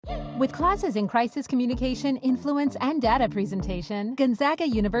With classes in crisis communication, influence, and data presentation, Gonzaga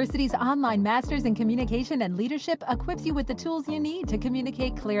University's online Masters in Communication and Leadership equips you with the tools you need to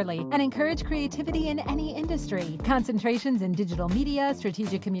communicate clearly and encourage creativity in any industry. Concentrations in digital media,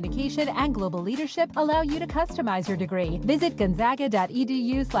 strategic communication, and global leadership allow you to customize your degree. Visit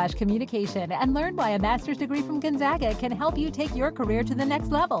gonzaga.edu/communication and learn why a master's degree from Gonzaga can help you take your career to the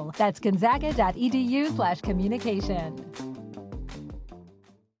next level. That's gonzaga.edu/communication.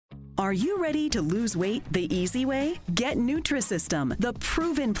 Are you ready to lose weight the easy way? Get Nutrisystem, the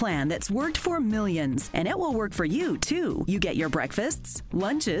proven plan that's worked for millions. And it will work for you, too. You get your breakfasts,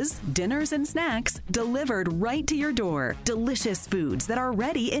 lunches, dinners, and snacks delivered right to your door. Delicious foods that are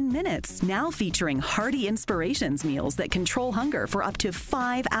ready in minutes. Now featuring hearty inspirations meals that control hunger for up to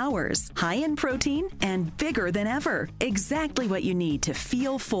 5 hours. High in protein and bigger than ever. Exactly what you need to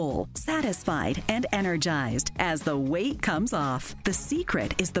feel full, satisfied, and energized as the weight comes off. The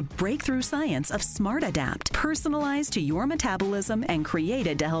secret is the breakthrough science of Smart Adapt, personalized to your metabolism and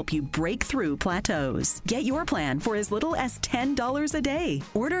created to help you break through plateaus. Get your plan for as little as $10 a day.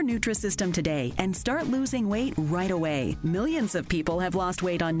 Order Nutrisystem today and start losing weight right away. Millions of people have lost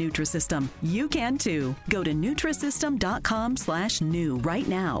weight on Nutrisystem. You can too. Go to Nutrisystem.com/new right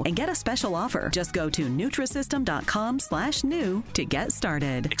now and get a special offer. Just go to Nutrisystem.com/new to get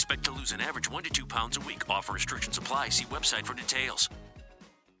started. Expect to lose an average 1 to 2 pounds a week. Offer restrictions apply. See website for details.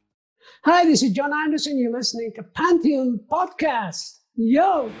 Hi, this is John Anderson. You're listening to Pantheon Podcast.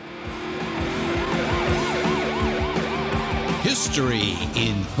 Yo! History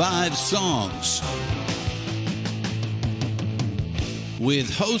in 5 songs. With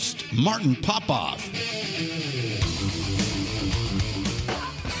host Martin Popoff.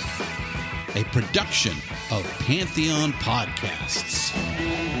 A production of Pantheon Podcasts.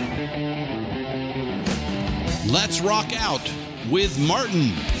 Let's rock out with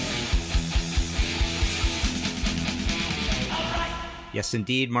Martin. Yes,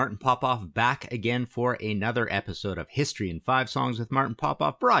 indeed. Martin Popoff back again for another episode of History in 5 Songs with Martin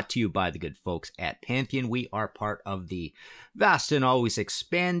Popoff, brought to you by the good folks at Pantheon. We are part of the vast and always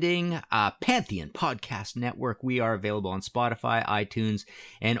expanding Pantheon Podcast Network. We are available on Spotify, iTunes,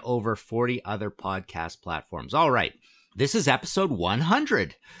 and over 40 other podcast platforms. All right. This is episode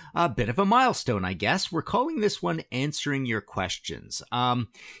 100, a bit of a milestone, I guess. We're calling this one Answering Your Questions.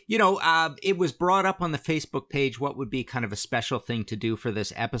 It was brought up on the Facebook page what would be kind of a special thing to do for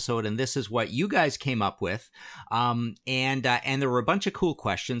this episode, and this is what you guys came up with. And there were a bunch of cool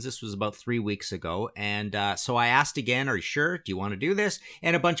questions. This was about 3 weeks ago, and so I asked again, are you sure? Do you want to do this?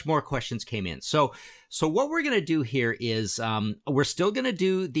 And a bunch more questions came in. So what we're going to do here is we're still going to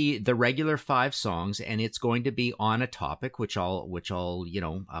do the regular 5 songs, and it's going to be on a topic, which I'll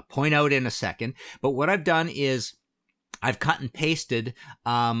point out in a second. But what I've done is I've cut and pasted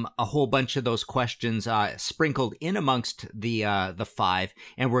a whole bunch of those questions sprinkled in amongst the 5,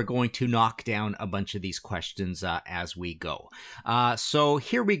 and we're going to knock down a bunch of these questions as we go. So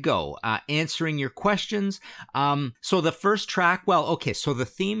here we go. Answering your questions. So the first track, so the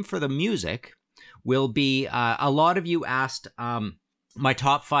theme for the music will be, a lot of you asked my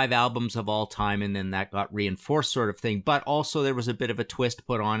top 5 albums of all time, and then that got reinforced sort of thing. But also there was a bit of a twist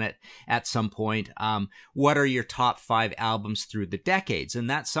put on it at some point. What are your top 5 albums through the decades? And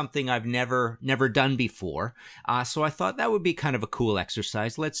that's something I've never done before. So I thought that would be kind of a cool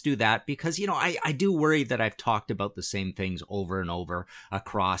exercise. Let's do that because, I do worry that I've talked about the same things over and over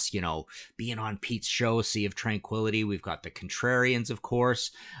across, being on Pete's show, Sea of Tranquility. We've got the Contrarians, of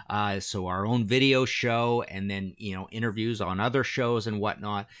course. So our own video show, and then, interviews on other shows and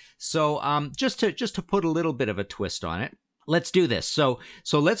whatnot. So just to put a little bit of a twist on it, let's do this. So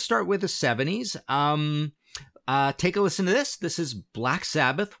let's start with the 70s. Take a listen to this. This is Black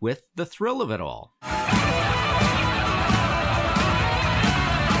Sabbath with The Thrill of It All.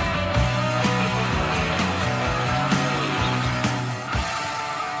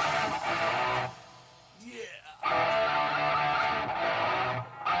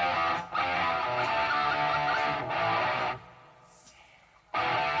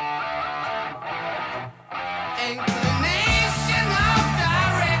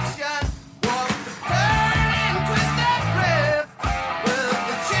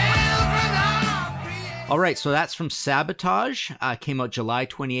 All right, so that's from Sabotage. Came out July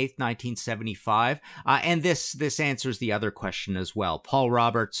 28th, 1975. And this answers the other question as well. Paul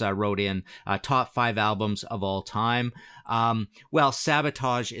Roberts wrote in top 5 albums of all time. Well,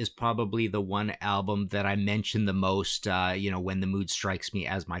 Sabotage is probably the one album that I mention the most, when the mood strikes me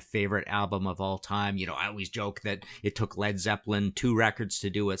as my favorite album of all time. I always joke that it took Led Zeppelin 2 records to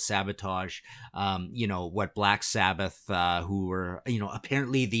do what Sabotage, what Black Sabbath, who were,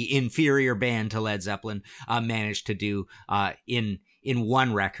 apparently the inferior band to Led Zeppelin, managed to do in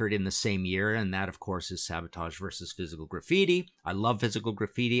one record in the same year, and that, of course, is Sabotage versus Physical Graffiti. I love Physical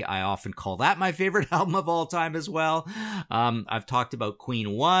Graffiti. I often call that my favorite album of all time as well. I've talked about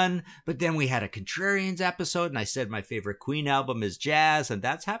Queen 1, but then we had a Contrarians episode, and I said my favorite Queen album is Jazz, and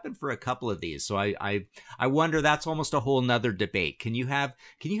that's happened for a couple of these. So I wonder, that's almost a whole nother debate. Can you have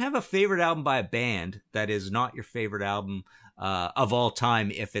a favorite album by a band that is not your favorite album of all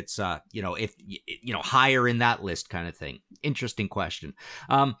time, if it's higher in that list, kind of thing? Interesting question.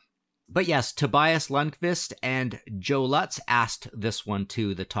 But yes, Tobias Lundqvist and Joe Lutz asked this one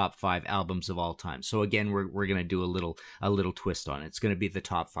too, the top 5 albums of all time. So again, we're going to do a little twist on it. It's going to be the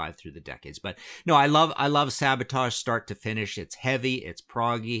top 5 through the decades. But no, I love Sabotage start to finish. It's heavy, it's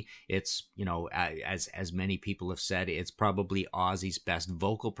proggy, it's, as many people have said, it's probably Ozzy's best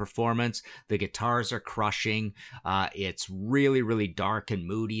vocal performance. The guitars are crushing. It's really, really dark and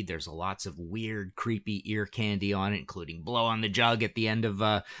moody. There's lots of weird, creepy ear candy on it, including Blow on the Jug at the end of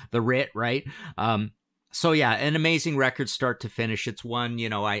the riff. Right. So yeah, an amazing record start to finish. It's one,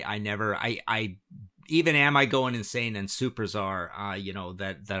 I even Am I Going Insane and Superzar,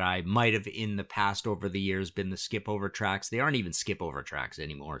 that I might have in the past over the years been the skip over tracks. They aren't even skip over tracks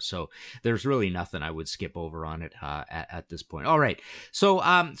anymore. So there's really nothing I would skip over on it at this point. All right. So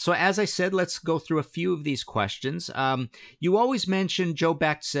as I said, let's go through a few of these questions. You always mention, Joe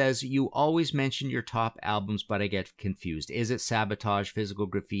Beck says, you always mention your top albums, but I get confused. Is it Sabotage, Physical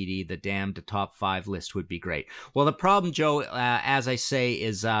Graffiti, The Damned? A top 5 list would be great. Well, the problem, Joe, as I say,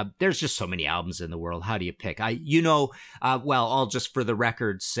 is there's just so many albums in the world. How do you pick? I'll just for the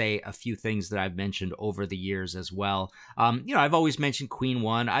record say a few things that I've mentioned over the years as well. I've always mentioned Queen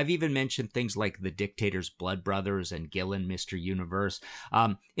 1. I've even mentioned things like The Dictator's Blood Brothers and Gillan, Mr. Universe.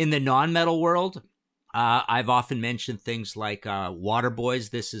 In the non-metal world, I've often mentioned things like Waterboys,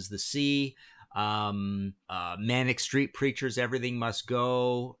 This Is the Sea, Manic Street Preachers, Everything Must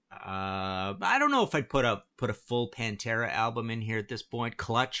Go. I don't know if I'd put a full Pantera album in here at this point.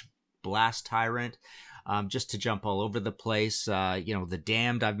 Clutch, Blast Tyrant, just to jump all over the place. The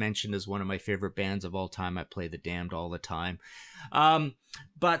Damned I've mentioned as one of my favorite bands of all time. I play The Damned all the time.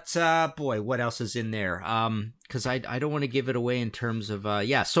 Boy, what else is in there? Because I don't want to give it away in terms of,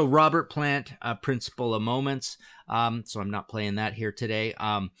 so Robert Plant, Principle of Moments. So I'm not playing that here today.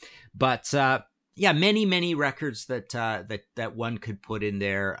 Many records that one could put in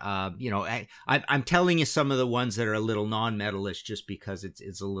there. I'm telling you some of the ones that are a little non-metalish just because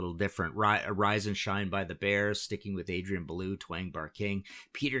it's a little different. Rise and Shine by the Bears, sticking with Adrian Belew, Twang Bar King,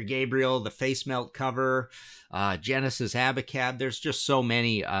 Peter Gabriel, the Face Melt cover, Genesis Abacab. There's just so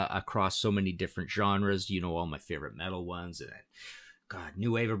many across so many different genres. All my favorite metal ones. And God,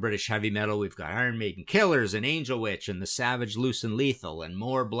 new wave of British heavy metal. We've got Iron Maiden, Killers, and Angel Witch, and The Savage, Loose and Lethal, and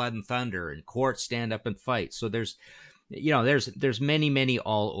more Blood and Thunder, and Quartz, Stand Up and Fight. So there's many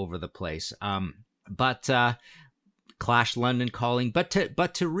all over the place. Clash, London Calling. But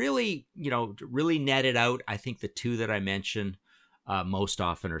to really net it out, I think the two that I mentioned most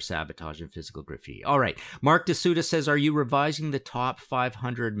often are Sabotage and Physical Graffiti. All right. Mark DeSuda says, are you revising the top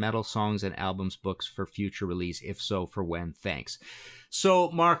 500 metal songs and albums books for future release? If so, for when? Thanks.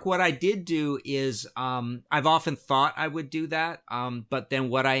 So, Mark, what I did do is I've often thought I would do that, but then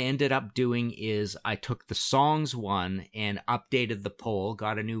what I ended up doing is I took the songs one and updated the poll,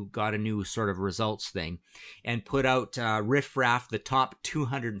 got a new sort of results thing, and put out Riff Raff, the top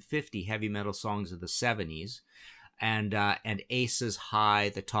 250 heavy metal songs of the 70s. And Aces High,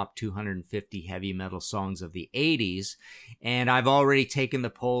 the top 250 heavy metal songs of the 80s. And I've already taken the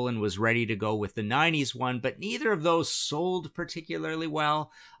poll and was ready to go with the 90s one, but neither of those sold particularly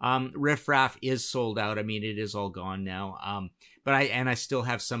well. Riff Raff is sold out. I mean, it is all gone now. But I still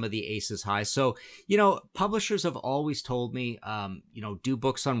have some of the Aces High. So, publishers have always told me, do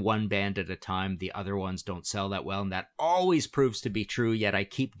books on one band at a time. The other ones don't sell that well. And that always proves to be true, yet I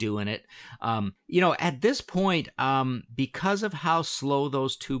keep doing it. At this point, because of how slow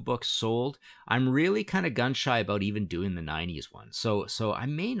those two books sold, I'm really kind of gun shy about even doing the 90s one. So I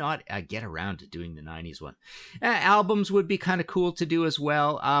may not get around to doing the 90s one. Albums would be kind of cool to do as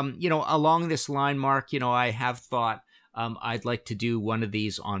well. Along this line, Mark, I have thought I'd like to do one of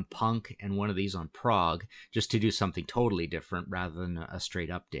these on punk and one of these on prog, just to do something totally different rather than a straight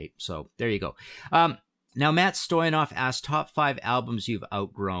update. So there you go. Now, Matt Stoyanov asked top 5 albums you've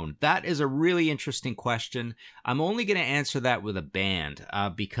outgrown. That is a really interesting question. I'm only going to answer that with a band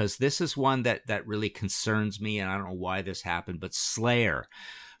because this is one that really concerns me, and I don't know why this happened, but Slayer.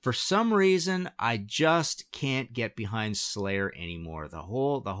 For some reason, I just can't get behind Slayer anymore. The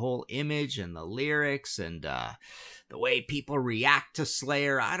whole image and the lyrics and the way people react to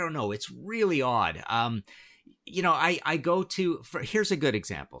Slayer, I don't know. It's really odd. I go to, here's a good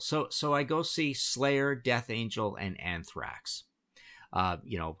example. So I go see Slayer, Death Angel, and Anthrax. A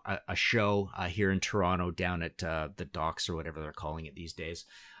show here in Toronto down at the Docks or whatever they're calling it these days.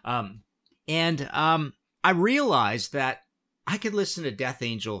 I realized that I could listen to Death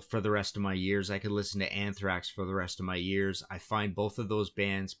Angel for the rest of my years. I could listen to Anthrax for the rest of my years. I find both of those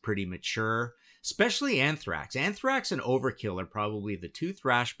bands pretty mature, especially Anthrax. Anthrax and Overkill are probably the 2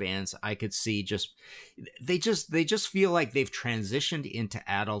 thrash bands I could see they just feel like they've transitioned into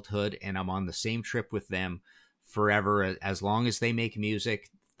adulthood, and I'm on the same trip with them forever as long as they make music.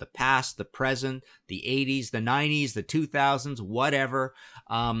 The past, the present, the 80s, the 90s, the 2000s, whatever.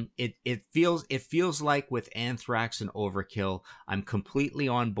 It feels like with Anthrax and Overkill, I'm completely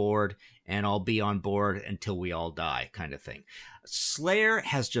on board, and I'll be on board until we all die, kind of thing. Slayer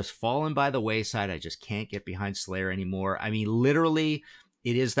has just fallen by the wayside. I just can't get behind Slayer anymore. I mean, literally,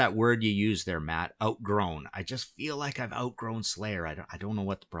 it is that word you use there, Matt, outgrown. I just feel like I've outgrown Slayer. I don't know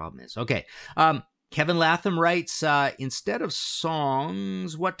what the problem is. Okay. Kevin Latham writes, instead of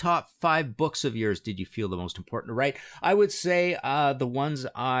songs, what top 5 books of yours did you feel the most important to write? I would say the ones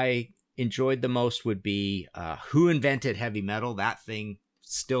I enjoyed the most would be Who Invented Heavy Metal? That thing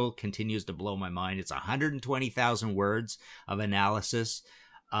still continues to blow my mind. It's 120,000 words of analysis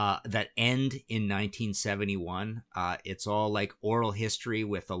that end in 1971. It's all like oral history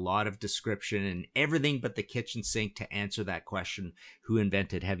with a lot of description, and everything but the kitchen sink to answer that question, who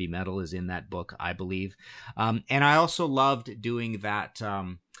invented heavy metal, is in that book, I believe. And I also loved doing that,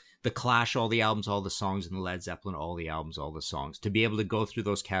 the Clash, all the albums, all the songs, and the Led Zeppelin, all the albums, all the songs. To be able to go through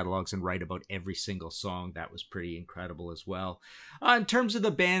those catalogs and write about every single song, that was pretty incredible as well. In terms of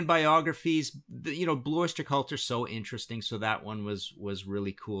the band biographies, Blue Oyster Cult are so interesting, so that one was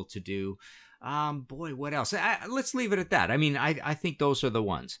really cool to do. Boy, what else? Let's leave it at that. I mean, I think those are the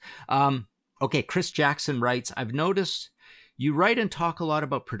ones. Okay, Chris Jackson writes, I've noticed you write and talk a lot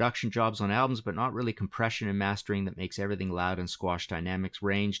about production jobs on albums, but not really compression and mastering that makes everything loud and squash dynamics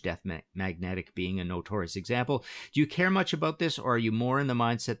range, Death Magnetic being a notorious example. Do you care much about this, or are you more in the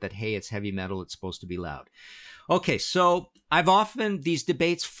mindset that, hey, it's heavy metal, it's supposed to be loud? Okay, so these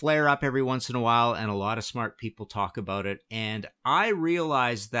debates flare up every once in a while, and a lot of smart people talk about it, and I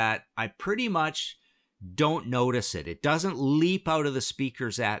realize that I pretty much don't notice it. It doesn't leap out of the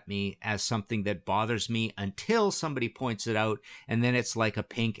speakers at me as something that bothers me until somebody points it out, and then it's like a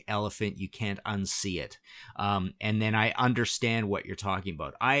pink elephant. You can't unsee it. And then I understand what you're talking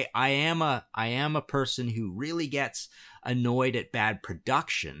about. I am a person who really gets annoyed at bad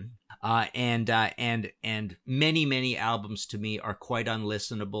production. And many albums to me are quite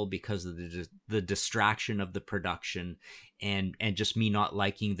unlistenable because of the distraction of the production and just me not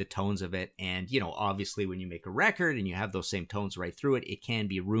liking the tones of it. And, obviously when you make a record and you have those same tones right through it, it can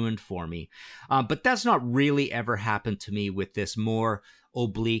be ruined for me. But that's not really ever happened to me with this more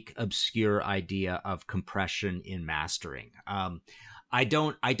oblique, obscure idea of compression in mastering. I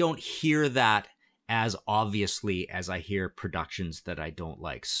don't hear that as obviously as I hear productions that I don't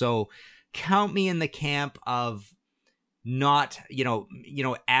like. So count me in the camp of not,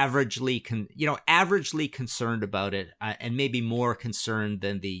 averagely concerned about it, and maybe more concerned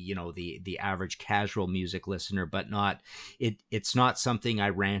than the average casual music listener, but it's not something I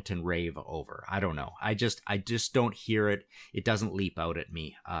rant and rave over. I don't know. I just don't hear it. It doesn't leap out at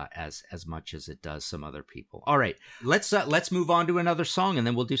me as much as it does some other people. All right, let's move on to another song, and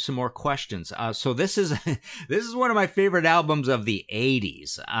then we'll do some more questions. So this is one of my favorite albums of the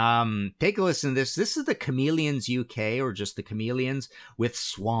 80s. Take a listen to this. This is the Chameleons UK, or just the Chameleons, with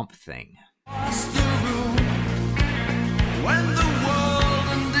Swamp Thing. Across the room, when the world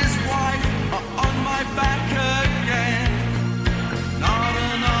and his wife are on my back again, not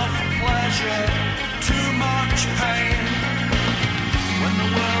enough pleasure, too much pain. When the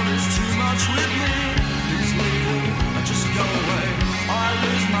world is too much with me, please leave, I just go away, or I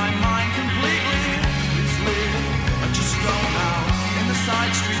lose my mind completely. Please leave, I just go now. In the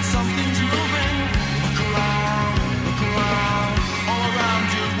side street something's moving. Look around, all around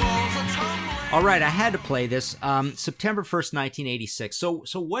you, walls are tumbling. All All right, I had to play this. September 1st, 1986. So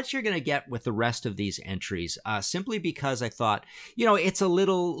what you're going to get with the rest of these entries, simply because I thought, it's a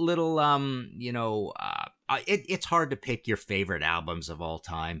little, it's hard to pick your favorite albums of all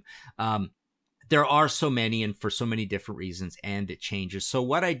time. There are so many and for so many different reasons, and it changes. So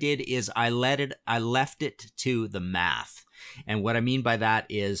what I did is I left it to the math. And what I mean by that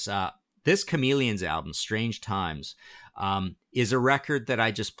is this Chameleons album, Strange Times, is a record that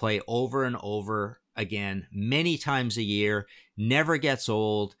I just play over and over again, many times a year, never gets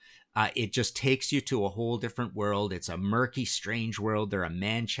old. It just takes you to a whole different world. It's a murky, strange world. They're a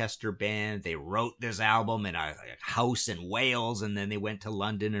Manchester band. They wrote this album in a house in Wales, and then they went to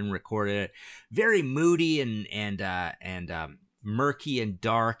London and recorded it. Very moody and murky and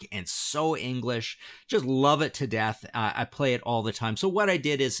dark and so English. Just love it to death. I play it all the time. So what I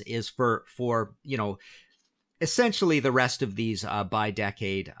did is for essentially the rest of these by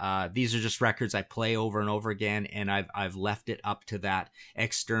decade, these are just records I play over and over again, and I've left it up to that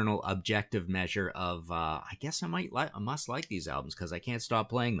external objective measure of I guess I must like these albums because I can't stop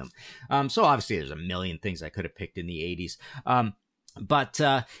playing them. So obviously there's a million things I could have picked in the 80s. But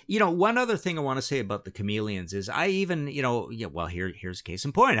one other thing I want to say about the Chameleons is I even, here's a case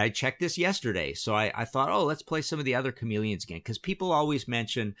in point. I checked this yesterday. So I thought, let's play some of the other Chameleons again, because people always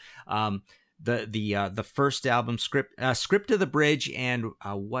mention the first album, Script of the Bridge, and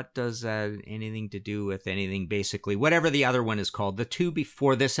what does anything to do with anything, basically, whatever the other one is called, the two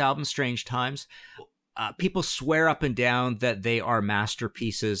before this album, Strange Times. People swear up and down that they are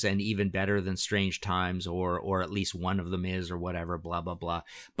masterpieces and even better than Strange Times, or at least one of them is, or whatever, blah, blah, blah.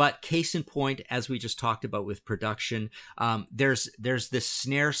 But case in point, as we just talked about with production, there's this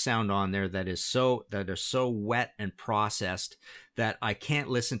snare sound on there that are so wet and processed that I can't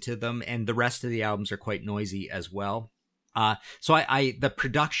listen to them, and the rest of the albums are quite noisy as well. So the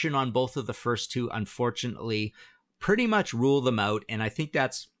production on both of the first two, unfortunately, pretty much rule them out, and I think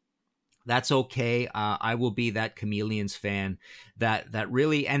that's okay. I will be that Chameleons fan that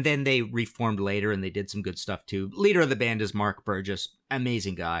really, and then they reformed later and they did some good stuff too. Leader of the band is Mark Burgess,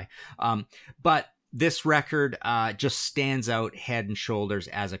 amazing guy. But this record just stands out head and shoulders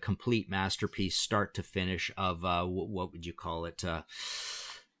as a complete masterpiece, start to finish, of what would you call it?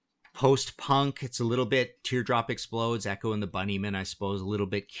 Post-punk. It's a little bit Teardrop Explodes, Echo and the Bunnymen, I suppose, a little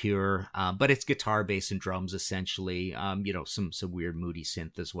bit Cure, but it's guitar, bass, and drums essentially. Some weird moody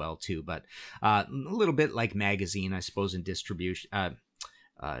synth as well too, but a little bit like Magazine, I suppose, in disposition.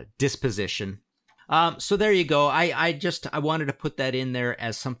 So there you go. I wanted to put that in there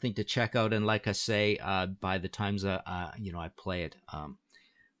as something to check out, and like I say, by the times I play it,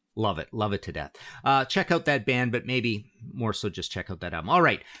 love it to death. Check out that band, but maybe more so just check out that album. All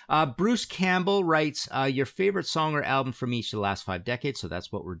right. Bruce Campbell writes, your favorite song or album from each of the last 5 decades. So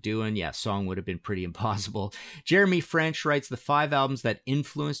that's what we're doing. Yeah, song would have been pretty impossible. Jeremy French writes, the 5 albums that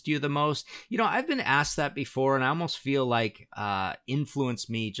influenced you the most. I've been asked that before, and I almost feel like influenced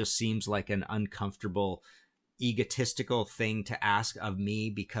me just seems like an uncomfortable, egotistical thing to ask of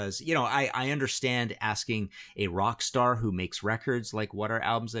me, because I understand asking a rock star who makes records like what are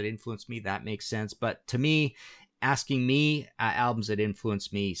albums that influenced me, that makes sense. But to me, asking me albums that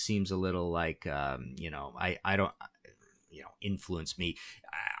influenced me seems a little like I don't influence me.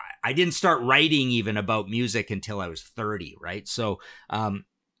 I didn't start writing even about music until I was 30, right? So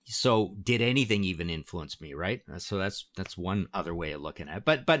did anything even influence me, right? So that's one other way of looking at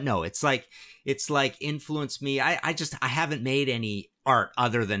it. But no, it's like influence me. I haven't made any art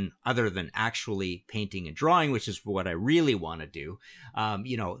other than actually painting and drawing, which is what I really want to do.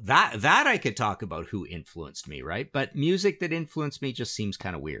 That I could talk about who influenced me, right? But music that influenced me just seems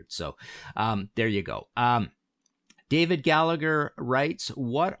kind of weird. So there you go. David Gallagher writes,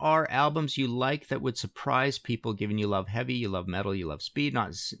 what are albums you like that would surprise people, given you love heavy, you love metal, you love speed,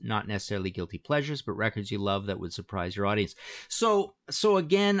 not necessarily guilty pleasures, but records you love that would surprise your audience? So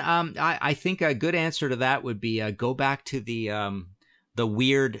again, I think a good answer to that would be go back to the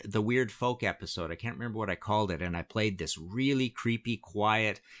weird folk episode. I can't remember what I called it, and I played this really creepy,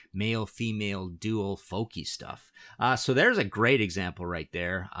 quiet, male-female dual folky stuff. So there's a great example right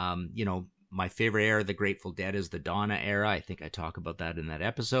there. My favorite era of the Grateful Dead is the Donna era. I think I talk about that in that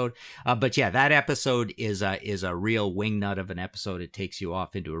episode. But yeah, that episode is a real wingnut of an episode. It takes you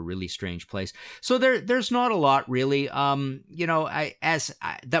off into a really strange place. So there's not a lot really,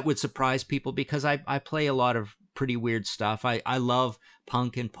 that would surprise people, because I play a lot of pretty weird stuff. I love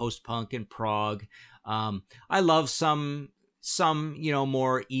punk and post-punk and prog. I love some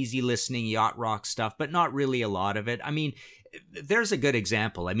more easy listening yacht rock stuff, but not really a lot of it. I mean, there's a good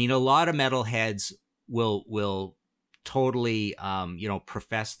example. I mean, a lot of metalheads will totally,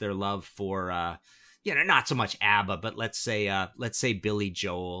 profess their love for, not so much ABBA, but let's say Billy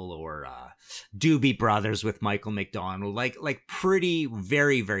Joel or Doobie Brothers with Michael McDonald, like pretty,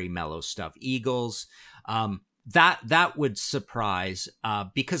 very, very mellow stuff. Eagles, that would surprise,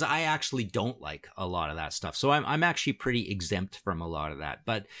 because I actually don't like a lot of that stuff. So I'm actually pretty exempt from a lot of that.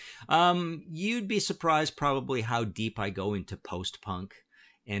 But you'd be surprised probably how deep I go into post-punk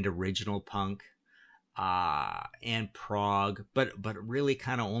and original punk. And prog, but really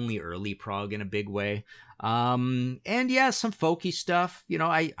kind of only early prog in a big way. And yeah, some folky stuff.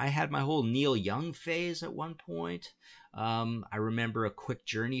 I had my whole Neil Young phase at one point. I remember a Quick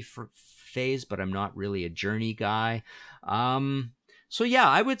Journey phase, but I'm not really a Journey guy. So yeah,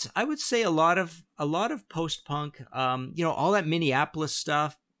 I would say a lot of post-punk, all that Minneapolis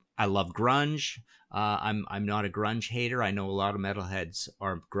stuff. I love grunge. I'm not a grunge hater. I know a lot of metalheads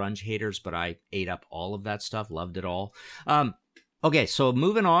are grunge haters, but I ate up all of that stuff, loved it all. Okay, so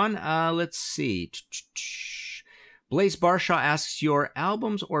moving on, let's see. Blaze Barshaw asks, your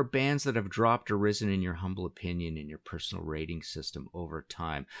albums or bands that have dropped or risen in your humble opinion in your personal rating system over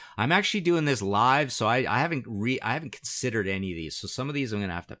time. I'm actually doing this live, so I haven't considered any of these. So some of these I'm going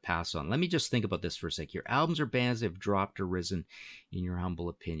to have to pass on. Let me just think about this for a sec. Your albums or bands that have dropped or risen in your humble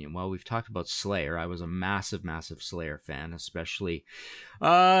opinion. Well, we've talked about Slayer. I was a massive, massive Slayer fan, especially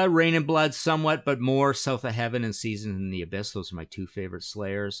Rain and Blood somewhat, but more South of Heaven and Season in the Abyss. Those are my two favorite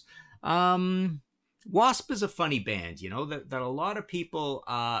Slayers. Wasp is a funny band, that a lot of people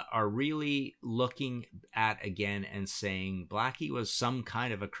are really looking at again and saying Blackie was some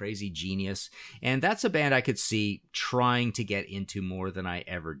kind of a crazy genius. And that's a band I could see trying to get into more than I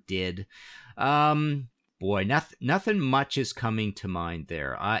ever did. Boy, nothing much is coming to mind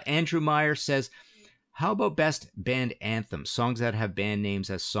there. Andrew Meyer says, how about best band anthems, songs that have band names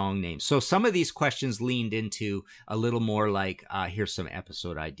as song names? So some of these questions leaned into a little more like, here's some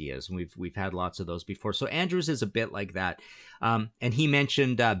episode ideas. And we've had lots of those before. So Andrews is a bit like that. And he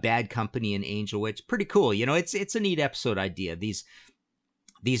mentioned Bad Company and Angel Witch. Pretty cool. It's a neat episode idea.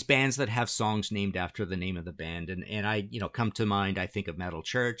 These bands that have songs named after the name of the band. And I, come to mind, I think of Metal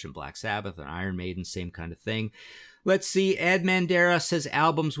Church and Black Sabbath and Iron Maiden, same kind of thing. Let's see. Ed Mandera says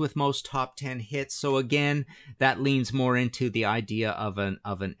albums with most top 10 hits. So again, that leans more into the idea of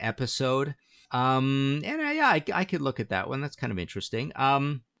an episode. I could look at that one. That's kind of interesting.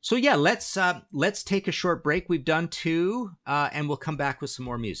 So yeah, let's take a short break. We've done 2, and we'll come back with some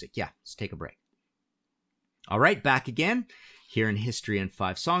more music. Yeah, let's take a break. All right, back again. Here in History in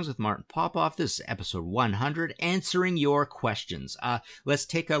 5 Songs with Martin Popoff. This is episode 100, answering your questions. Let's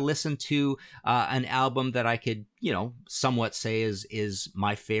take a listen to an album that I could, somewhat say is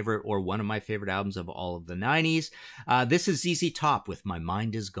my favorite or one of my favorite albums of all of the 90s. This is ZZ Top with My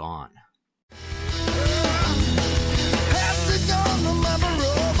Mind Is Gone.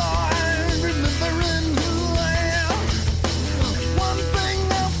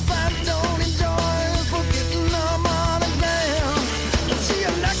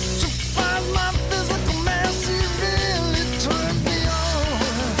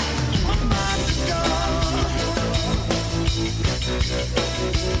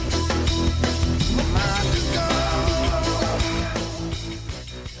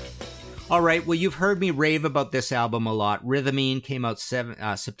 All right, well, you've heard me rave about this album a lot. Rhythmine came out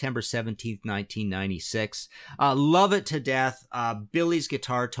September 17th, 1996. Love it to death. Billy's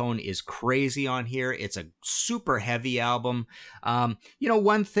guitar tone is crazy on here. It's a super heavy album.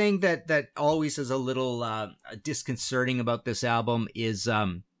 One thing that always is a little disconcerting about this album is...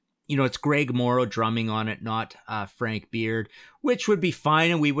 it's Greg Morrow drumming on it, not Frank Beard, which would be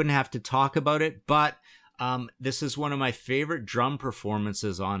fine and we wouldn't have to talk about it, but... this is one of my favorite drum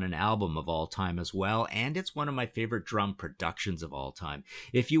performances on an album of all time as well, and it's one of my favorite drum productions of all time.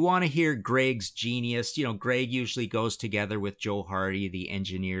 If you want to hear Greg's genius, Greg usually goes together with Joe Hardy, the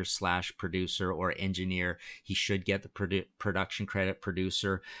engineer / producer, or engineer. He should get the production credit,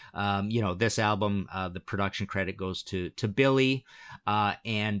 producer. This album, the production credit goes to Billy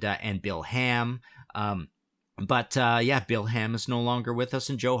and Bill Ham. But Bill Ham is no longer with us,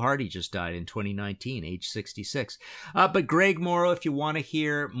 and Joe Hardy just died in 2019, age 66. But Greg Morrow, if you want to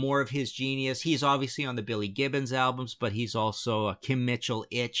hear more of his genius, he's obviously on the Billy Gibbons albums, but he's also a Kim Mitchell,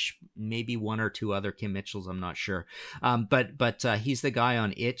 Itch, maybe one or two other Kim Mitchells, I'm not sure. But he's the guy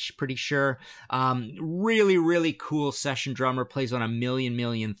on Itch, pretty sure. Really, really cool session drummer, plays on a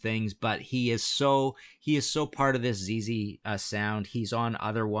million things, but he is so part of this ZZ sound. He's on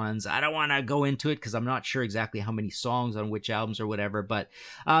other ones. I don't want to go into it because I'm not sure exactly exactly how many songs on which albums or whatever. But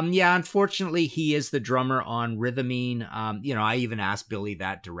yeah, unfortunately, he is the drummer on Rhythmine. I even asked Billy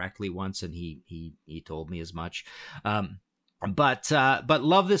that directly once, and he told me as much. But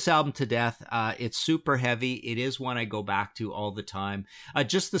love this album to death. It's super heavy. It is one I go back to all the time.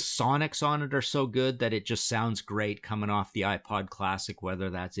 Just the sonics on it are so good that it just sounds great coming off the iPod Classic,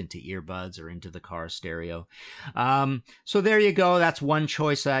 whether that's into earbuds or into the car stereo. So there you go. That's one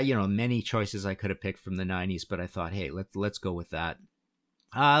choice. Many choices I could have picked from the 90s, but I thought, hey, let's go with that.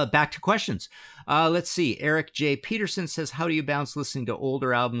 Back to questions. Let's see. Eric J. Peterson says, how do you balance listening to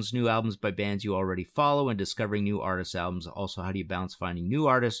older albums, new albums by bands you already follow, and discovering new artists' albums? Also, how do you balance finding new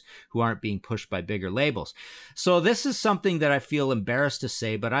artists who aren't being pushed by bigger labels? So this is something that I feel embarrassed to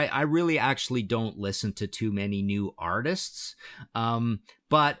say, but I really actually don't listen to too many new artists.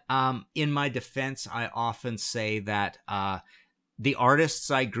 But in my defense, I often say that the artists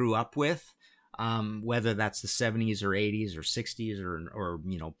I grew up with, whether that's the 70s or 80s or 60s or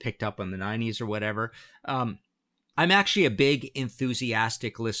picked up on the 90s or whatever. I'm actually a big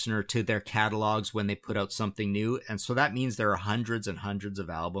enthusiastic listener to their catalogs when they put out something new. And so that means there are hundreds and hundreds of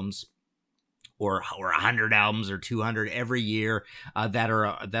albums or 100 albums or 200 every year that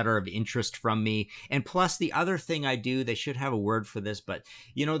are of interest from me. And plus the other thing I do, they should have a word for this, but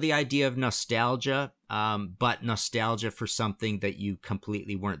the idea of nostalgia, but nostalgia for something that you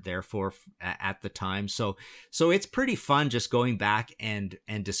completely weren't there for at the time. So it's pretty fun just going back and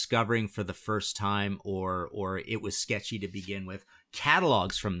discovering for the first time, or it was sketchy to begin with,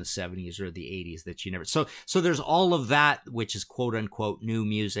 catalogs from the 70s or the 80s that you never. So there's all of that, which is quote unquote new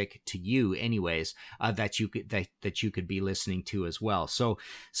music to you anyways, that you could be listening to as well. So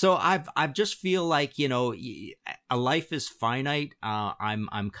I just feel like, a life is finite.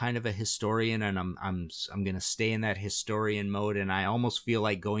 I'm kind of a historian, and I'm going to stay in that historian mode. And I almost feel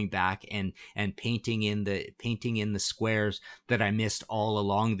like going back and painting in the squares that I missed all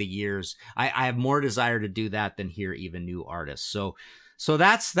along the years. I have more desire to do that than hear even new artists. So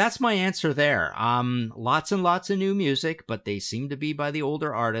that's my answer there. Lots and lots of new music, but they seem to be by the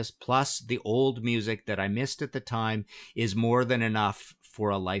older artists. Plus the old music that I missed at the time is more than enough for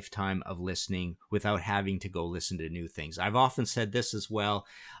a lifetime of listening without having to go listen to new things. I've often said this as well.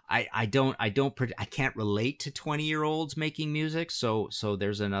 I can't relate to 20-year-olds making music. So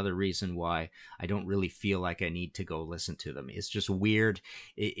there's another reason why I don't really feel like I need to go listen to them. It's just weird.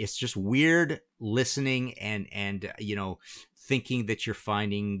 It's just weird listening and thinking that you're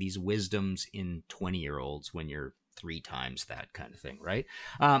finding these wisdoms in 20-year-olds when you're 3 times that kind of thing, right?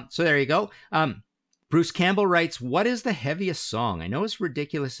 So there you go. Bruce Campbell writes, what is the heaviest song? I know it's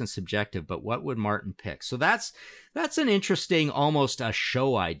ridiculous and subjective, but what would Martin pick? So that's an interesting, almost a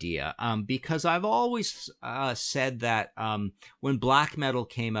show idea, because I've always said that when black metal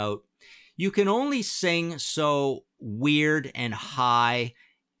came out, you can only sing so weird and high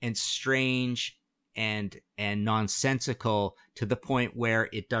and strange and nonsensical to the point where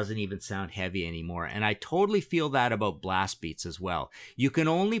it doesn't even sound heavy anymore. And I totally feel that about blast beats as well. You can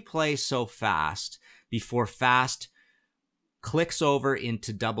only play so fast before fast clicks over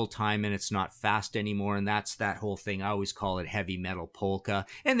into double time and it's not fast anymore. And that's that whole thing. I always call it heavy metal polka.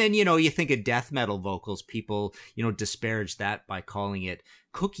 And then, you think of death metal vocals, people, disparage that by calling it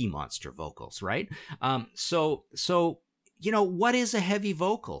Cookie Monster vocals, right? So what is a heavy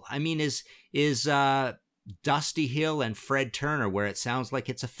vocal? I mean, is Dusty Hill and Fred Turner, where it sounds like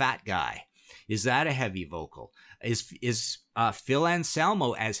it's a fat guy, is that a heavy vocal? Is Phil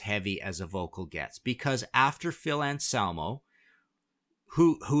Anselmo as heavy as a vocal gets? Because after Phil Anselmo,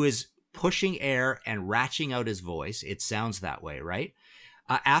 who is pushing air and ratcheting out his voice, it sounds that way, right?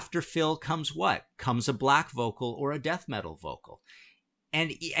 After Phil comes what? Comes a black vocal or a death metal vocal.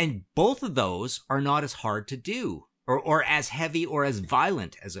 And both of those are not as hard to do, or as heavy or as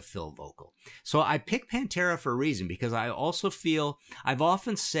violent as a Phil vocal. So I picked Pantera for a reason, because I also feel, I've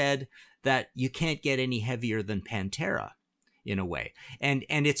often said that you can't get any heavier than Pantera in a way. And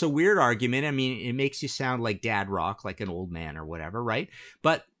it's a weird argument. I mean, it makes you sound like dad rock, like an old man or whatever, right?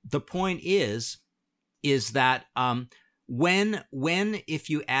 But the point is that when if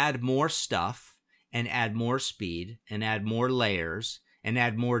you add more stuff and add more speed and add more layers and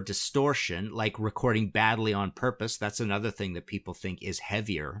add more distortion, like recording badly on purpose, that's another thing that people think is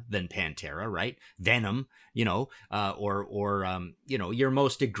heavier than Pantera, right? Venom, or your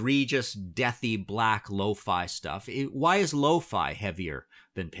most egregious, deathy, black lo-fi stuff. Why is lo-fi heavier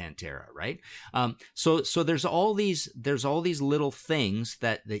than Pantera, right? So there's all these little things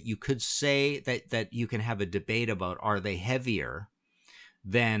that you could say that you can have a debate about. Are they heavier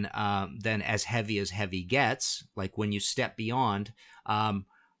than as heavy gets? Like when you step beyond,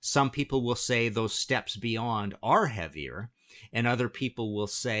 some people will say those steps beyond are heavier, and other people will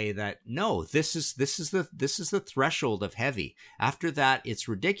say that no, this is the threshold of heavy. After that, it's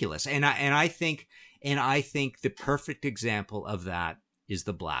ridiculous. And I think the perfect example of that is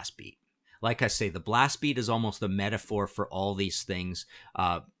the blast beat. Like I say, the blast beat is almost a metaphor for all these things,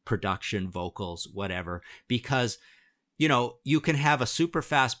 production, vocals, whatever, because, you know, you can have a super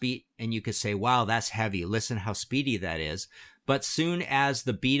fast beat and you could say, wow, that's heavy. Listen how speedy that is. But soon as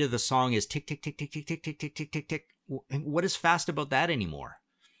the beat of the song is tick, tick, tick, tick, tick, tick, tick, tick, tick, tick, tick, what is fast about that anymore?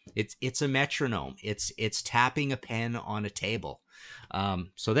 It's a metronome. It's tapping a pen on a table.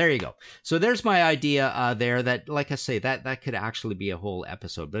 So there you go. So there's my idea there that, like I say, that could actually be a whole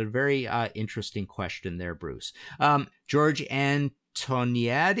episode, but a very interesting question there, Bruce. George Antoniades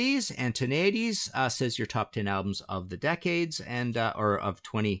says your top 10 albums of the decades and or of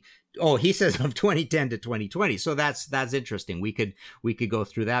 20. Oh, he says of 2010 to 2020. So that's interesting. We could go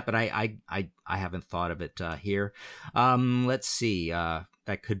through that, but I haven't thought of it here. Let's see.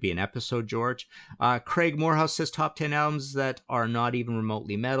 That could be an episode, George. Craig Morehouse says top 10 albums that are not even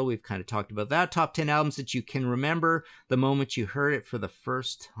remotely metal. We've kind of talked about that. Top 10 albums that you can remember the moment you heard it for the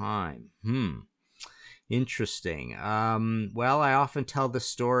first time. Interesting. Well, I often tell the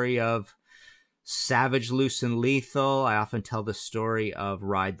story of Savage, Loose, and Lethal. I often tell the story of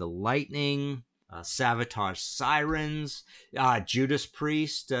Ride the Lightning, Savatage Sirens, Judas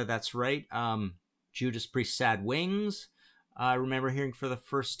Priest, that's right, Judas Priest Sad Wings, I remember hearing for the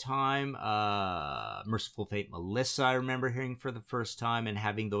first time. Merciful Fate Melissa, I remember hearing for the first time and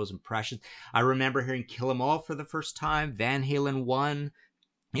having those impressions. I remember hearing Kill 'Em All for the first time, Van Halen 1.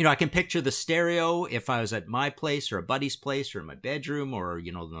 You know, I can picture the stereo if I was at my place or a buddy's place or in my bedroom or,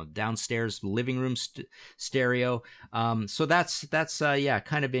 you know, the downstairs living room stereo. So that's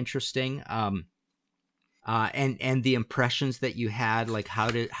kind of interesting. And the impressions that you had, like how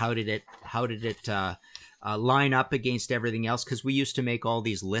did it line up against everything else? Because we used to make all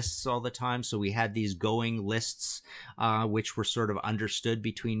these lists all the time. So we had these going lists, which were sort of understood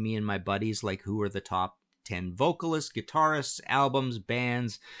between me and my buddies, like who are the top 10 vocalists, guitarists, albums,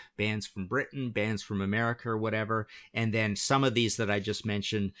 bands from Britain, bands from America, or whatever. And then some of these that I just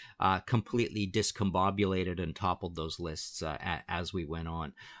mentioned completely discombobulated and toppled those lists as we went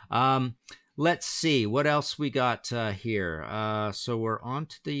on. Let's see what else we got here. So we're on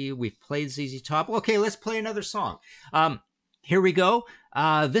to we've played ZZ Top. Okay, let's play another song. Here we go.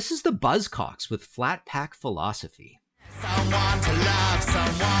 This is the Buzzcocks with Flat Pack Philosophy. Someone to love,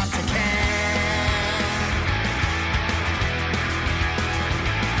 someone to care.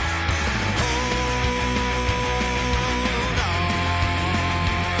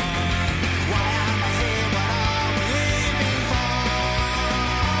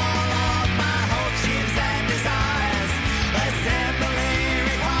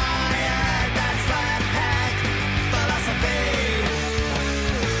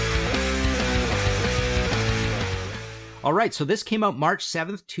 All right, so this came out March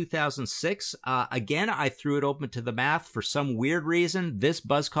 7th, 2006. Again, I threw it open to the math for some weird reason. This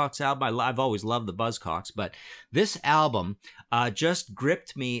Buzzcocks album, I've always loved the Buzzcocks, but this album just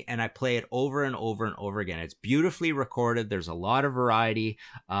gripped me, and I play it over and over and over again. It's beautifully recorded. There's a lot of variety.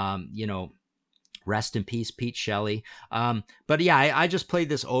 You know, rest in peace, Pete Shelley. But yeah, I just played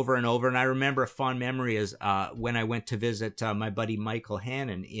this over and over, and I remember a fond memory is when I went to visit my buddy Michael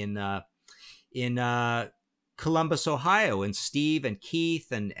Hannon in Columbus, Ohio, and Steve and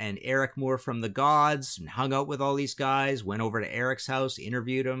Keith and Eric Moore from the Gods, and hung out with all these guys, went over to Eric's house,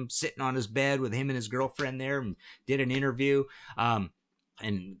 interviewed him, sitting on his bed with him and his girlfriend there, and did an interview. And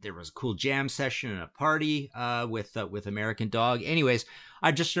there was a cool jam session and a party with American Dog. Anyways,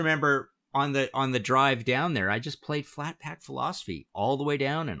 I just remember on the drive down there, I just played Flat Pack Philosophy all the way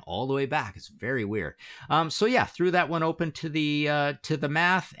down and all the way back. It's very weird. So yeah, threw that one open to the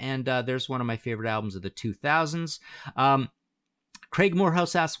math, and there's one of my favorite albums of the 2000s. Craig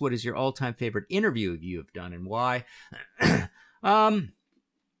Morehouse asks, what is your all-time favorite interview you have done and why?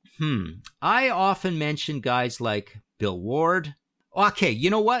 I often mention guys like Bill Ward. Okay, you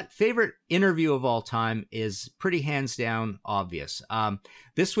know what? Favorite interview of all time is pretty hands down obvious.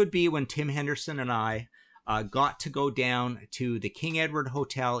 This would be when Tim Henderson and I got to go down to the King Edward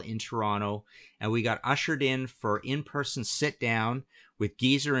Hotel in Toronto, and we got ushered in for in-person sit-down with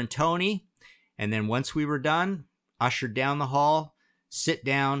Geezer and Tony. And then once we were done, ushered down the hall, sit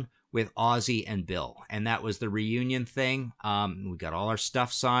down with Ozzy and Bill. And that was the reunion thing. We got all our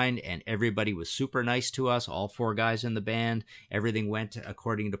stuff signed, and everybody was super nice to us, all four guys in the band. Everything went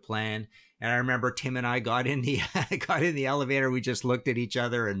according to plan. And I remember Tim and I got in the elevator. We just looked at each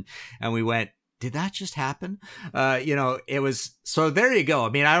other and we went, did that just happen? It was, so there you go. I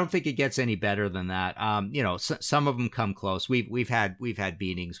mean, I don't think it gets any better than that. Some of them come close. We've had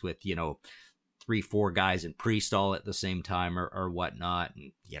meetings with, 3-4 guys in Priest all at the same time or whatnot.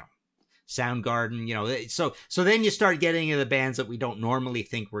 And, Soundgarden, so then you start getting into the bands that we don't normally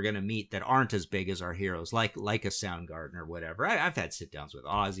think we're going to meet that aren't as big as our heroes, like a Soundgarden or whatever. I've had sit downs with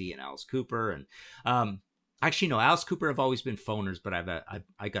Ozzy and Alice Cooper, and actually, no, Alice Cooper have always been phoners, but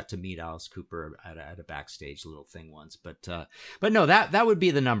I got to meet Alice Cooper at a backstage little thing once. But no, that would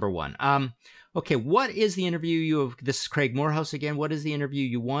be the number one. Okay, what is the interview this is Craig Morehouse again. What is the interview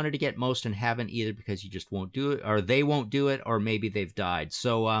you wanted to get most and haven't either because you just won't do it, or they won't do it, or maybe they've died?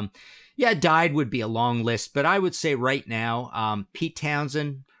 So, died would be a long list, but I would say right now, Pete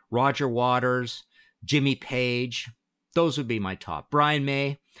Townsend, Roger Waters, Jimmy Page, those would be my top. Brian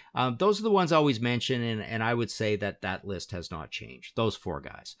May. Those are the ones I always mention, and I would say that list has not changed. Those 4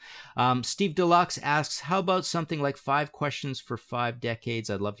 guys. Steve Deluxe asks, how about something like 5 questions for 5 decades?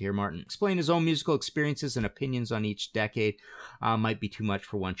 I'd love to hear Martin explain his own musical experiences and opinions on each decade. Might be too much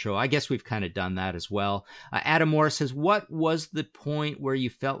for one show. I guess we've kind of done that as well. Adam Morris says, what was the point where you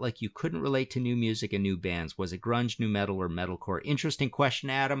felt like you couldn't relate to new music and new bands? Was it grunge, new metal, or metalcore? Interesting question,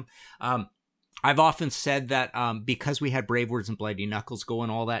 Adam. I've often said that because we had Brave Words and Bloody Knuckles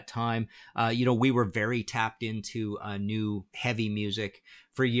going all that time, we were very tapped into new heavy music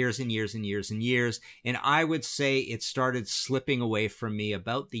for years and years and years and years. And I would say it started slipping away from me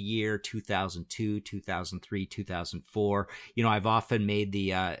about the year 2002, 2003, 2004. I've often made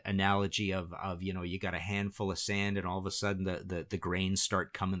the analogy of you got a handful of sand and all of a sudden the grains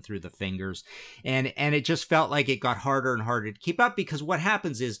start coming through the fingers. And it just felt like it got harder and harder to keep up, because what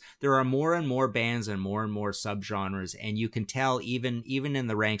happens is there are more and more bands and more subgenres. And you can tell even in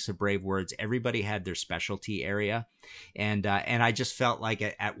the ranks of Brave Words, everybody had their specialty area. And I just felt like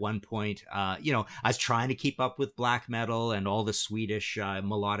at one point, I was trying to keep up with black metal and all the Swedish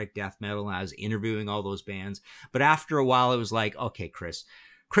melodic death metal. And I was interviewing all those bands. But after a while, it was like, okay, Chris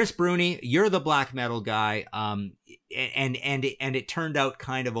Bruni, you're the black metal guy. And it turned out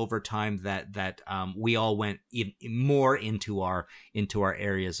kind of over time that we all went more into our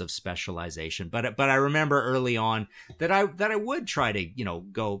areas of specialization. But I remember early on that I would try to,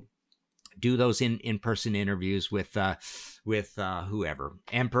 go do those in-person interviews with whoever,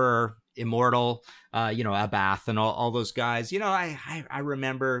 Emperor, Immortal, Abath, and all those guys. I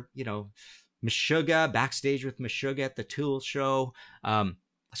remember, Meshuggah, backstage with Meshuggah at the Tool show.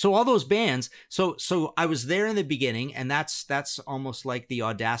 So all those bands. So I was there in the beginning, and that's almost like the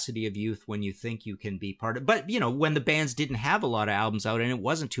audacity of youth when you think you can be part of. But when the bands didn't have a lot of albums out, and it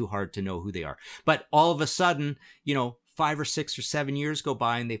wasn't too hard to know who they are. But all of a sudden, 5 or 6 or 7 years go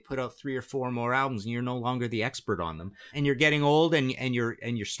by and they put out 3 or 4 more albums, and you're no longer the expert on them, and you're getting old, and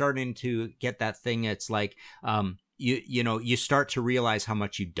you're starting to get that thing. It's like, you start to realize how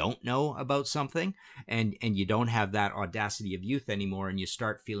much you don't know about something, and you don't have that audacity of youth anymore. And you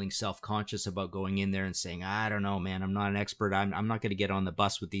start feeling self-conscious about going in there and saying, I don't know, man, I'm not an expert. I'm not going to get on the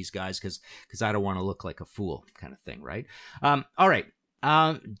bus with these guys because I don't want to look like a fool, kind of thing. Right. All right.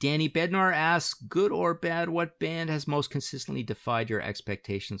 Danny Bednar asks, good or bad, what band has most consistently defied your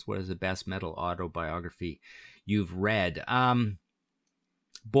expectations? What is the best metal autobiography you've read?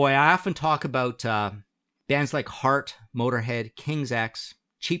 Boy, I often talk about bands like Heart, Motorhead, King's X,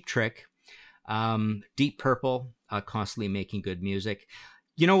 Cheap Trick, Deep Purple, constantly making good music.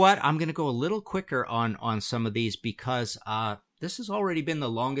 You know what? I'm going to go a little quicker on some of these because this has already been the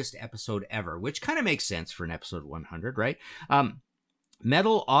longest episode ever, which kind of makes sense for an episode 100, right?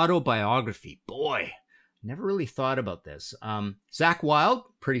 Metal autobiography. Boy, never really thought about this. Zakk Wylde,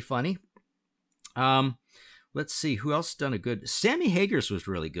 pretty funny. Let's see, who else done a good? Sammy Hagar's was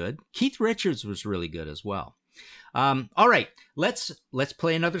really good. Keith Richards was really good as well. All right, let's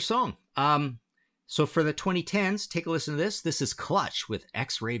play another song. So for the 2010s, take a listen to this. This is Clutch with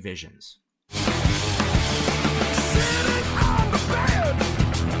X-Ray Visions. Sitting on the bed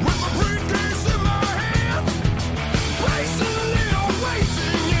with my briefcase in my hand, patiently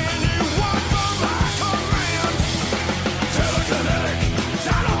awaiting anyone from my command. Telekinetic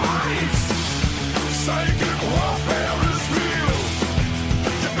dynamite, psychic warfare is real.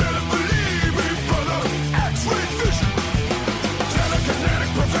 You better believe me, brother. X-ray vision,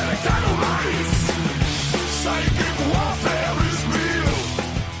 telekinetic prophetic dynamite, psychic warfare is real.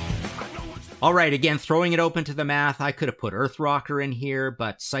 I know what you All right, again, throwing it open to the math, I could have put Earth Rocker in here,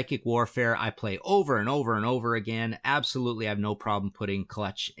 but Psychic Warfare I play over and over and over again. Absolutely, I have no problem putting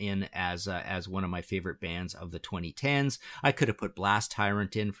Clutch in as one of my favorite bands of the 2010s. I could have put Blast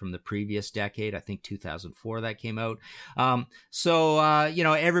Tyrant in from the previous decade. I think 2004 that came out.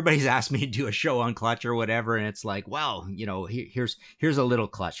 Everybody's asked me to do a show on Clutch or whatever, and it's like, well, here's a little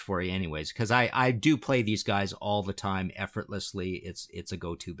Clutch for you anyways, because I do play these guys all the time effortlessly. It's a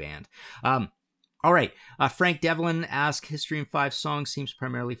go-to band. All right. Frank Devlin asks, History in 5 Songs seems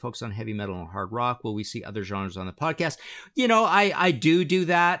primarily focused on heavy metal and hard rock. Will we see other genres on the podcast? I do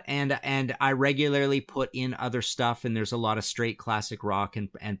that, and I regularly put in other stuff, and there's a lot of straight classic rock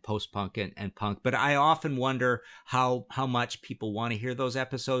and post-punk and punk, but I often wonder how much people want to hear those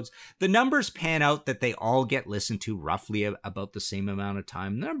episodes. The numbers pan out that they all get listened to roughly about the same amount of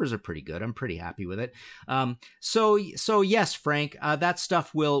time. The numbers are pretty good. I'm pretty happy with it. So yes, Frank, that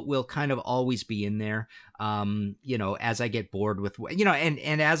stuff will kind of always be in there, as I get bored with,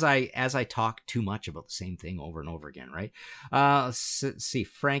 and as I talk too much about the same thing over and over again, right? Let's see.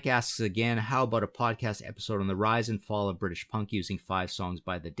 Frank asks again, how about a podcast episode on the rise and fall of British punk using 5 songs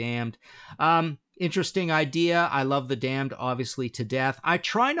by The Damned? Interesting idea. I love The Damned, obviously, to death. I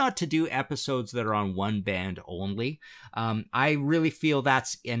try not to do episodes that are on one band only. I really feel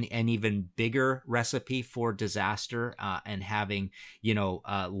that's an even bigger recipe for disaster, and having,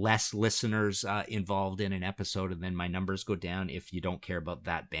 less listeners involved in an episode, and then my numbers go down if you don't care about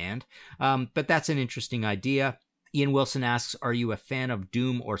that band. But that's an interesting idea. Ian Wilson asks, are you a fan of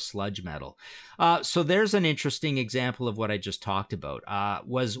doom or sludge metal? So there's an interesting example of what I just talked about.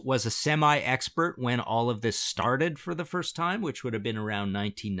 Was a semi-expert when all of this started for the first time, which would have been around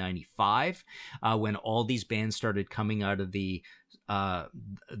 1995, when all these bands started coming out of the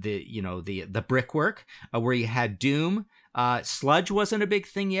brickwork, where you had doom. Sludge wasn't a big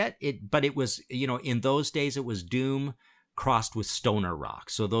thing yet, but it was, in those days it was doom crossed with stoner rock.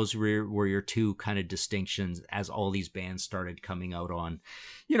 So those were your two kind of distinctions as all these bands started coming out on,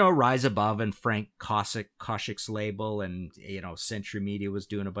 Rise Above and Frank Koshik's label, and, Century Media was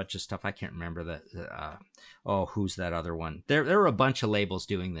doing a bunch of stuff. I can't remember who's that other one? There were a bunch of labels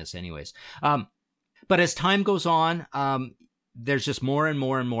doing this anyways. But as time goes on, there's just more and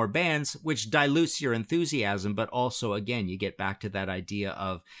more and more bands, which dilutes your enthusiasm. But also, again, you get back to that idea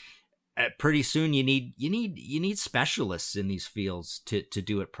of, pretty soon you need specialists in these fields to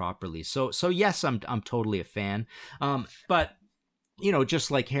do it properly. So yes, I'm totally a fan. But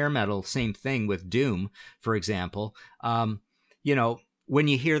just like hair metal, same thing with doom, for example. When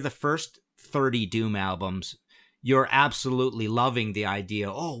you hear the first 30 doom albums, you're absolutely loving the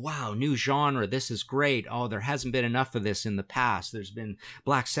idea. Oh, wow, new genre. This is great. Oh, there hasn't been enough of this in the past. There's been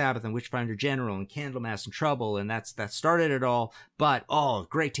Black Sabbath and Witchfinder General and Candlemass and Trouble, and that started it all. But,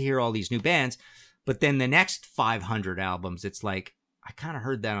 great to hear all these new bands. But then the next 500 albums, it's like, I kind of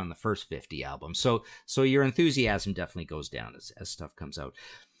heard that on the first 50 albums. So your enthusiasm definitely goes down as stuff comes out.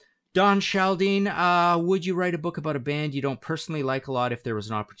 Don Shaldine, would you write a book about a band you don't personally like a lot if there was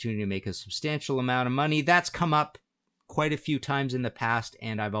an opportunity to make a substantial amount of money? That's come up quite a few times in the past,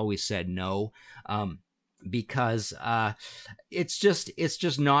 and I've always said no, because it's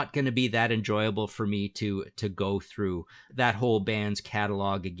just not going to be that enjoyable for me to go through that whole band's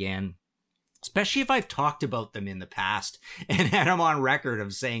catalog again. Especially if I've talked about them in the past and I'm on record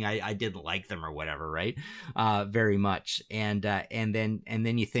of saying I didn't like them or whatever, right? Very much. And then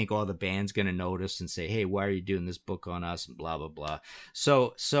you think, the band's going to notice and say, hey, why are you doing this book on us? And blah, blah, blah.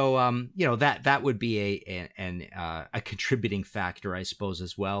 So that would be a contributing factor, I suppose,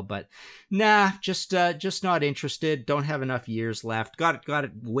 as well. But nah, just not interested. Don't have enough years left. Got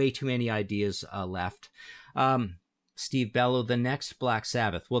way too many ideas left. Steve Bellow, the next Black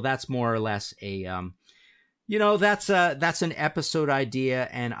Sabbath. Well, that's more or less that's an episode idea,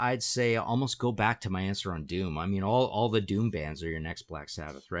 and I'd say almost go back to my answer on Doom. I mean, all the Doom bands are your next Black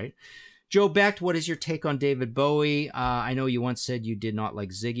Sabbath, right? Joe Becht, what is your take on David Bowie? I know you once said you did not like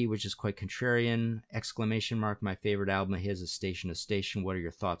Ziggy, which is quite contrarian. ! My favorite album of his is Station to Station. What are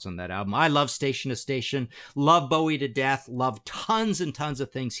your thoughts on that album? I love Station to Station. Love Bowie to death. Love tons and tons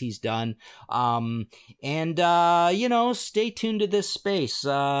of things he's done. Stay tuned to this space.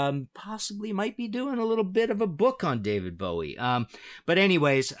 Possibly might be doing a little bit of a book on David Bowie. But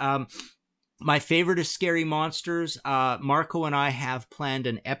anyways, My favorite is Scary Monsters. Marco and I have planned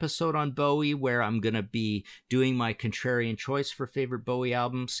an episode on Bowie where I'm going to be doing my contrarian choice for favorite Bowie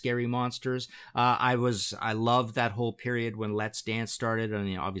album, Scary Monsters. I love that whole period when Let's Dance started,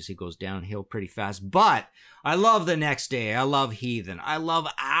 and obviously it goes downhill pretty fast, but I love The Next Day. I love Heathen. I love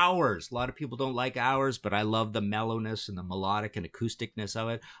Hours. A lot of people don't like Hours, but I love the mellowness and the melodic and acousticness of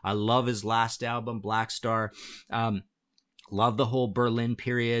it. I love his last album, Black Star. Love the whole Berlin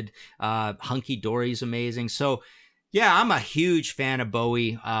period. Hunky Dory's amazing. So, yeah, I'm a huge fan of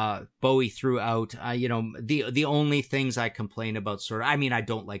Bowie. Bowie throughout. The only things I complain about I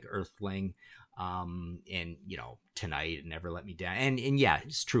don't like Earthling, and Tonight and Never Let Me Down. And yeah,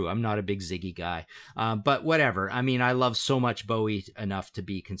 it's true. I'm not a big Ziggy guy. But whatever. I love so much Bowie enough to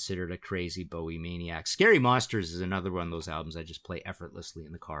be considered a crazy Bowie maniac. Scary Monsters is another one of those albums I just play effortlessly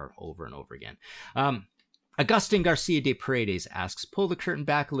in the car over and over again. Augustin Garcia de Paredes asks, pull the curtain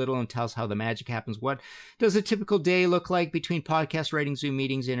back a little and tell us how the magic happens. What does a typical day look like between podcast writing, Zoom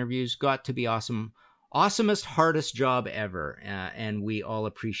meetings, interviews? Got to be awesome. Awesomest, hardest job ever. And we all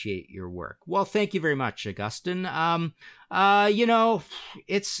appreciate your work. Well, thank you very much, Augustin. I'll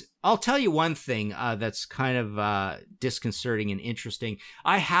tell you one thing that's kind of disconcerting and interesting.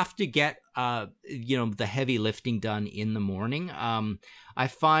 I have to get, the heavy lifting done in the morning. I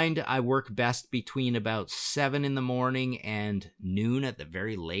find I work best between about 7 in the morning and noon at the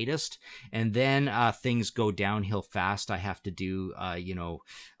very latest. And then things go downhill fast. I have to do,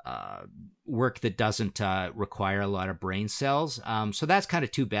 work that doesn't require a lot of brain cells. So that's kind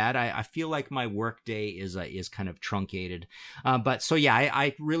of too bad. I feel like my work day is kind of truncated.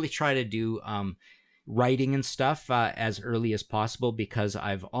 I really try to do writing and stuff as early as possible, because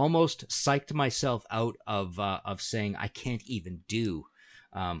I've almost psyched myself out of saying I can't even do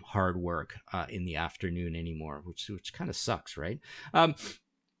hard work in the afternoon anymore, which kind of sucks, right?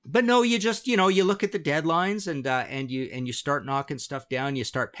 But no, you just, you look at the deadlines and you start knocking stuff down. You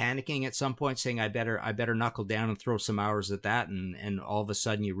start panicking at some point, saying, I better knuckle down and throw some hours at that. And all of a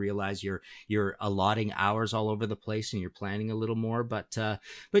sudden you realize you're allotting hours all over the place and you're planning a little more. But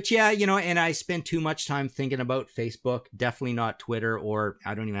yeah, and I spend too much time thinking about Facebook, definitely not Twitter, or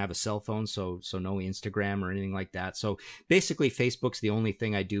I don't even have a cell phone. So no Instagram or anything like that. So basically Facebook's the only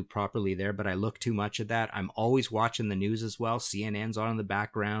thing I do properly there, but I look too much at that. I'm always watching the news as well. CNN's on in the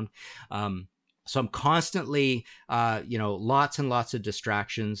background. So I'm constantly, lots and lots of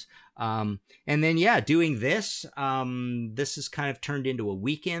distractions. And then, doing this, this has kind of turned into a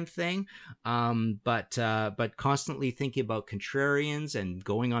weekend thing. But constantly thinking about contrarians and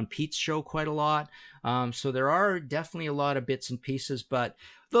going on Pete's show quite a lot. So there are definitely a lot of bits and pieces, but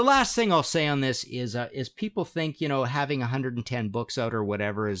the last thing I'll say on this is people think, having 110 books out or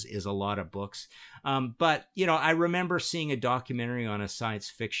whatever is a lot of books. But I remember seeing a documentary on a science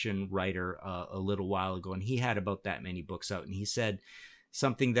fiction writer a little while ago, and he had about that many books out, and he said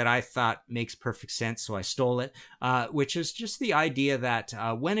something that I thought makes perfect sense, so I stole it, which is just the idea that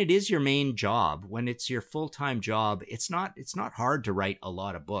when it is your main job, when it's your full-time job, it's not hard to write a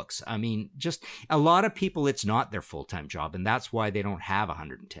lot of books. Just a lot of people, it's not their full-time job, and that's why they don't have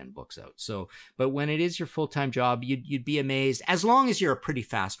 110 books out. So, but when it is your full-time job, you'd be amazed, as long as you're a pretty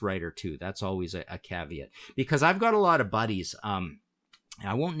fast writer too. That's always a caveat, because I've got a lot of buddies,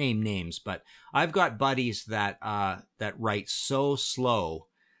 I won't name names, but I've got buddies that write so slow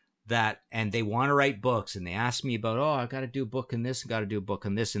and they want to write books, and they ask me about, I got to do a book on this, got to do a book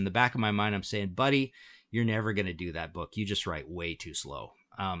on this. In the back of my mind, I'm saying, buddy, you're never going to do that book. You just write way too slow.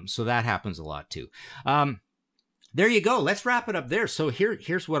 So that happens a lot too. There you go. Let's wrap it up there. So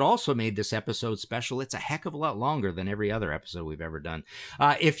here's what also made this episode special. It's a heck of a lot longer than every other episode we've ever done.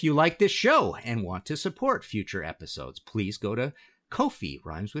 If you like this show and want to support future episodes, please go to Ko-fi,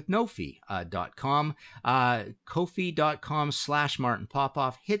 rhymes with no fee, .com, Ko-fi.com/Martin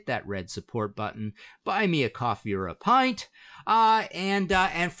Popoff. Hit that red support button. Buy me a coffee or a pint.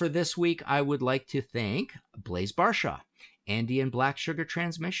 And for this week, I would like to thank Blaze Barshaw, Andy and Black Sugar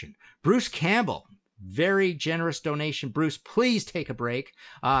Transmission, Bruce Campbell. Very generous donation. Bruce, please take a break.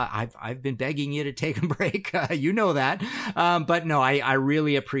 I've been begging you to take a break. You know that. But no, I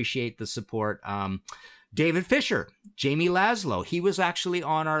really appreciate the support. David Fisher, Jamie Laszlo. He was actually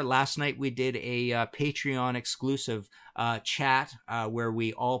on our last night. We did a Patreon exclusive chat where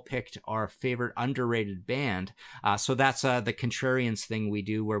we all picked our favorite underrated band. So that's the Contrarians thing we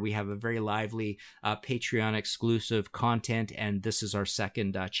do, where we have a very lively Patreon exclusive content. And this is our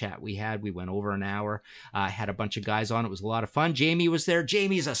second chat we had. We went over an hour. Had a bunch of guys on. It was a lot of fun. Jamie was there.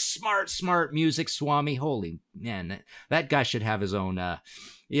 Jamie's a smart music swami. Holy man, that guy should have his own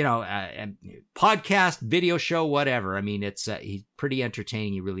podcast, video show, whatever. I mean, he's pretty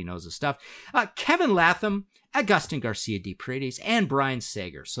entertaining. He really knows his stuff. Kevin Latham, Agustin Garcia de Paredes, and Brian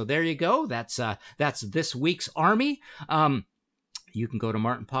Sager. So there you go. That's this week's Army. You can go to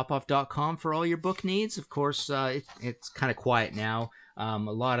martinpopoff.com for all your book needs. Of course, it's kind of quiet now. A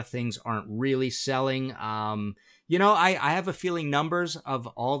lot of things aren't really selling. I have a feeling numbers of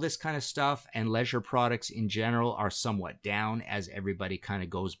all this kind of stuff and leisure products in general are somewhat down as everybody kind of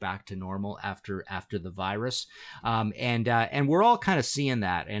goes back to normal after the virus. And we're all kind of seeing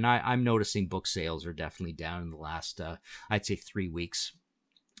that. And I'm noticing book sales are definitely down in the last, I'd say 3 weeks.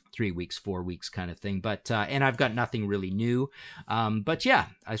 3 weeks, 4 weeks kind of thing. But, and I've got nothing really new. But yeah,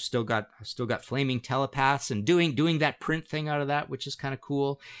 I've still got Flaming Telepaths and doing that print thing out of that, which is kind of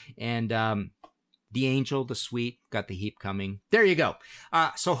cool. And, The Angel, The Sweet, got the heap coming. There you go.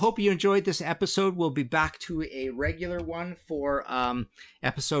 So hope you enjoyed this episode. We'll be back to a regular one for,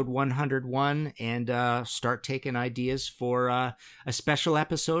 episode 101 and, start taking ideas for, a special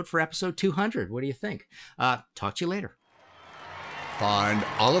episode for episode 200. What do you think? Talk to you later. Find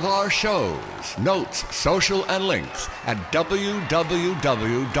all of our shows, notes, social, and links at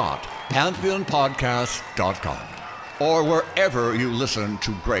www.pantheonpodcast.com or wherever you listen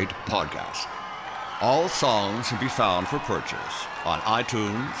to great podcasts. All songs can be found for purchase on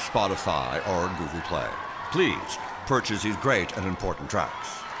iTunes, Spotify, or Google Play. Please purchase these great and important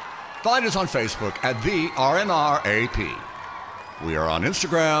tracks. Find us on Facebook at the RNRAP. We are on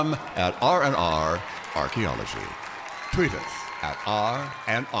Instagram at RNR Archaeology. Tweet us at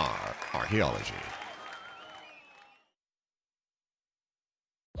RNR Archaeology.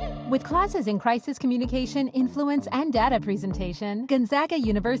 With classes in crisis communication, influence, and data presentation, Gonzaga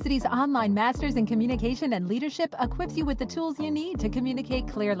University's online Masters in Communication and Leadership equips you with the tools you need to communicate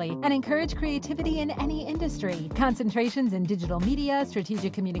clearly and encourage creativity in any industry. Concentrations in digital media,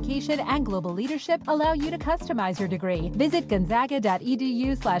 strategic communication, and global leadership allow you to customize your degree. Visit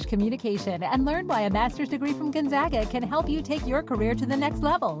gonzaga.edu/communication and learn why a master's degree from Gonzaga can help you take your career to the next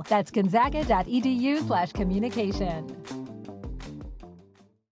level. That's gonzaga.edu/communication.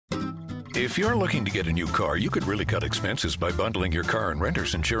 If you're looking to get a new car, you could really cut expenses by bundling your car and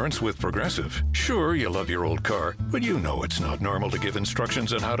renter's insurance with Progressive. Sure, you love your old car, but you know it's not normal to give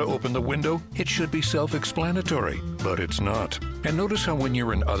instructions on how to open the window. It should be self-explanatory, but it's not. And notice how when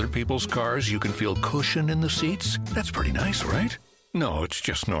you're in other people's cars, you can feel cushion in the seats? That's pretty nice, right? No, it's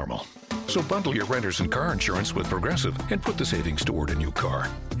just normal. So bundle your renter's and car insurance with Progressive and put the savings toward a new car.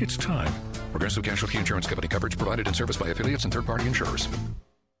 It's time. Progressive Casualty Insurance Company. Coverage provided and serviced by affiliates and third-party insurers.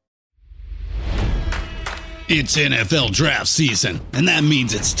 It's NFL draft season, and that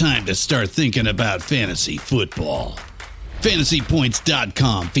means it's time to start thinking about fantasy football.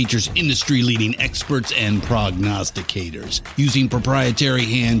 FantasyPoints.com features industry-leading experts and prognosticators using proprietary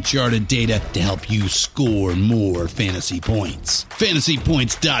hand-charted data to help you score more fantasy points.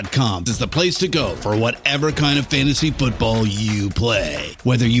 FantasyPoints.com is the place to go for whatever kind of fantasy football you play.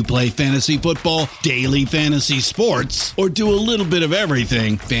 Whether you play fantasy football, daily fantasy sports, or do a little bit of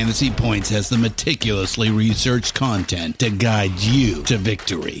everything, Fantasy Points has the meticulously researched content to guide you to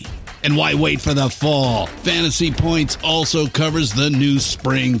victory. And why wait for the fall? Fantasy Points also covers the new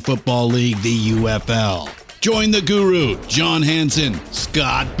spring football league, the UFL. Join the guru, John Hansen,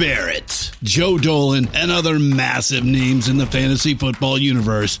 Scott Barrett, Joe Dolan, and other massive names in the fantasy football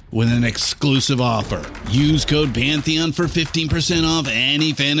universe with an exclusive offer. Use code Pantheon for 15% off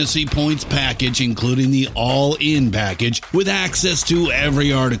any Fantasy Points package, including the all-in package, with access to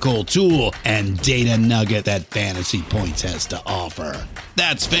every article, tool, and data nugget that Fantasy Points has to offer.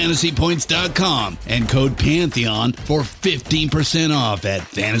 That's FantasyPoints.com and code Pantheon for 15% off at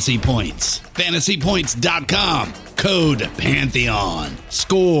Fantasy Points. FantasyPoints.com, code Pantheon.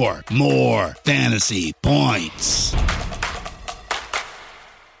 Score more fantasy points.